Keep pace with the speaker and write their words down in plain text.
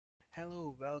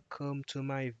Hello, welcome to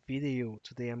my video.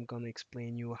 Today I'm gonna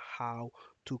explain you how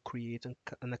to create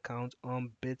an account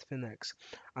on Bitfinex.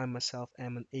 I myself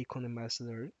am an Econ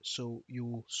ambassador, so you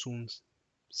will soon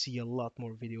see a lot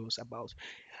more videos about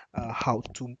how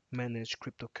to manage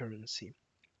cryptocurrency.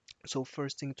 So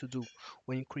first thing to do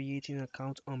when creating an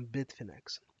account on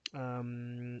Bitfinex,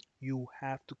 you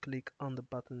have to click on the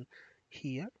button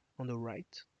here on the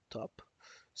right top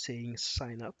saying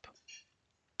sign up.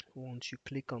 Once you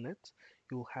click on it,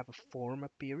 you'll have a form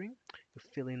appearing. You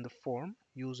fill in the form,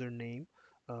 username.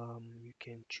 You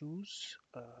can choose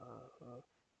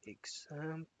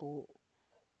example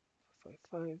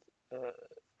 55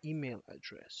 email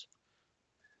address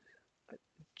at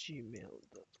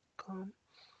gmail.com.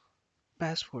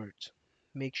 Password.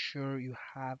 Make sure you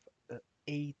have a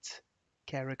 8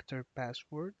 character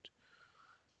password.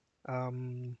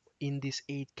 In this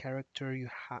 8 character, you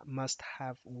must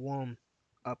have one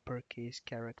uppercase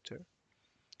character,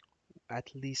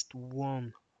 at least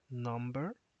one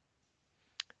number,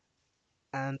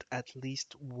 and at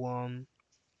least one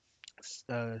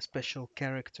special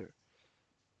character.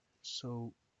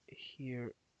 So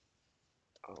here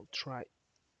I'll try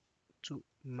to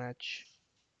match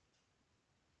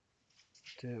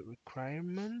the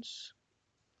requirements.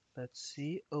 Let's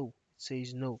see. Oh, it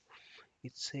says no.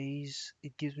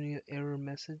 It gives me an error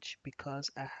message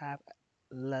because I have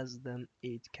less than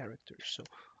 8 characters. So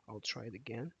I'll try it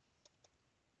again.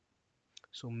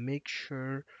 So make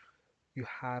sure you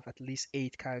have at least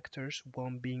 8 characters,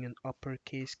 one being an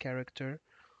uppercase character,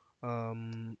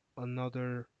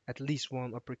 another at least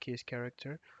one uppercase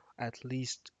character, at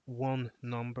least one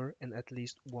number, and at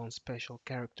least one special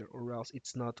character, or else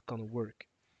it's not gonna work.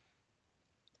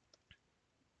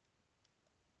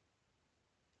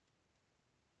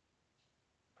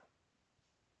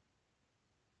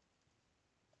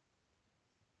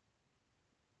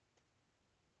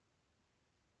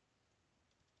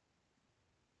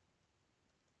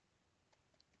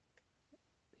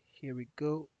 Here we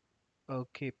go.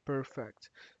 Okay, perfect.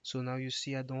 So now you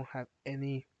see I don't have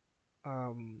any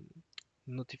um,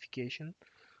 notification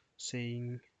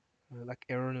saying like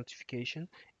error notification.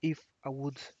 If I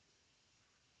would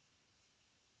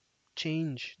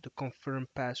change the confirm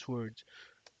password,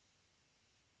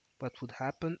 what would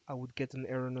happen? I would get an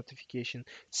error notification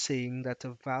saying that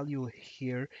the value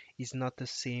here is not the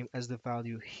same as the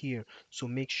value here. So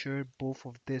make sure both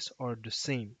of these are the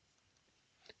same.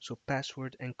 So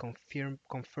password and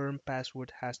confirm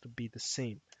password has to be the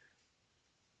same.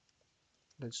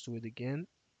 Let's do it again.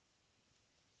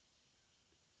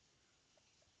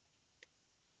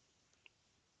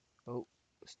 Oh,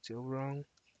 still wrong.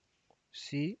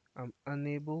 See, I'm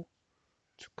unable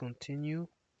to continue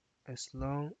as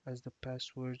long as the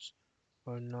passwords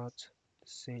are not the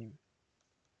same.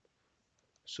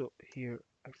 So here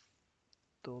I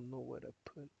don't know what I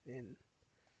put in.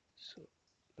 So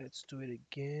let's do it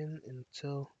again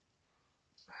until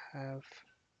I have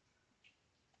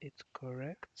it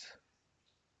correct.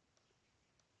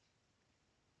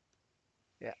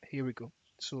 Yeah, here we go.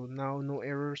 So now no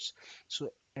errors,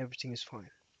 so everything is fine.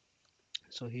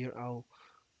 So here I'll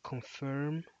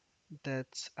confirm that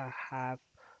I have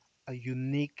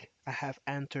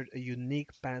entered a unique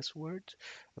password,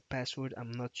 a password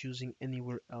I'm not using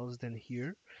anywhere else than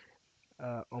here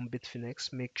on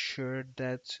Bitfinex. Make sure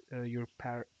that your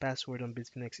password on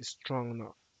Bitfinex is strong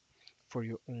enough for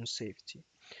your own safety.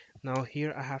 Now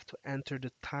here I have to enter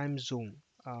the time zone.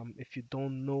 If you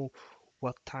don't know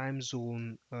what time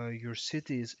zone your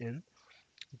city is in,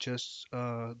 just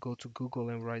go to Google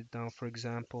and write down, for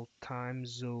example, time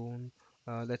zone.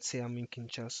 Let's say I'm in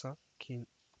Kinshasa,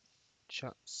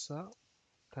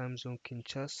 time zone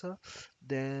Kinshasa.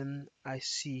 Then I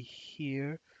see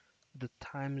here the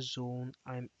time zone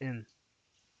I'm in.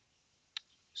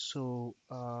 So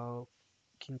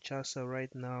Kinshasa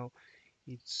right now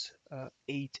it's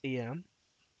 8 a.m.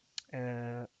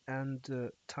 And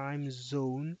the time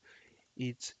zone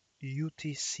it's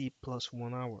UTC plus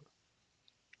 1 hour.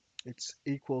 It's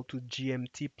equal to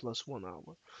GMT plus 1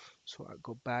 hour. So I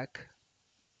go back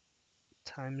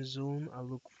time zone, I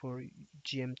look for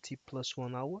GMT plus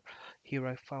 1 hour. Here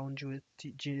I found you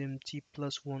GMT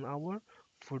plus 1 hour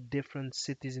for different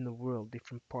cities in the world,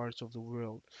 different parts of the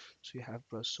world. So you have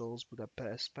Brussels,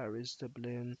 Budapest, Paris,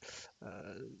 Dublin.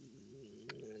 Uh,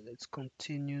 let's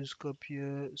continue.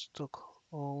 Skopje,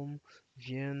 Stockholm,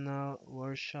 Vienna,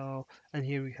 Warsaw, and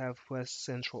here we have West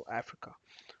Central Africa.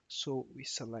 So we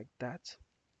select that.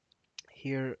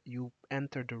 Here you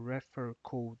enter the referral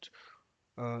code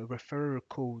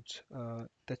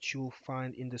that you'll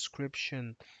find in the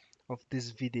description of this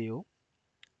video.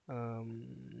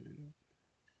 Um,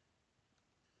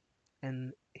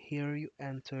 and here you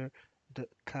enter the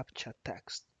captcha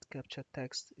text. Captcha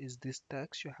text is this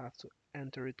text, you have to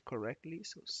enter it correctly,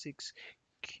 so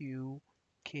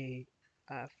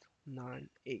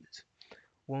 6QKF98.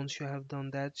 Once you have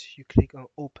done that, you click on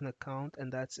open account,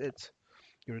 and that's it.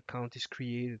 Your account is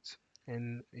created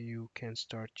and you can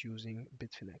start using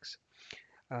Bitfinex.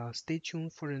 Stay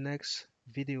tuned for the next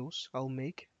videos I'll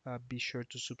make. Be sure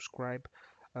to subscribe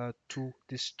to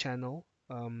this channel.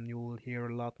 You will hear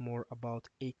a lot more about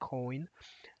a coin,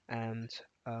 and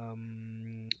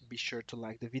be sure to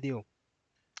like the video.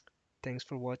 Thanks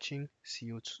for watching. See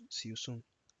you soon.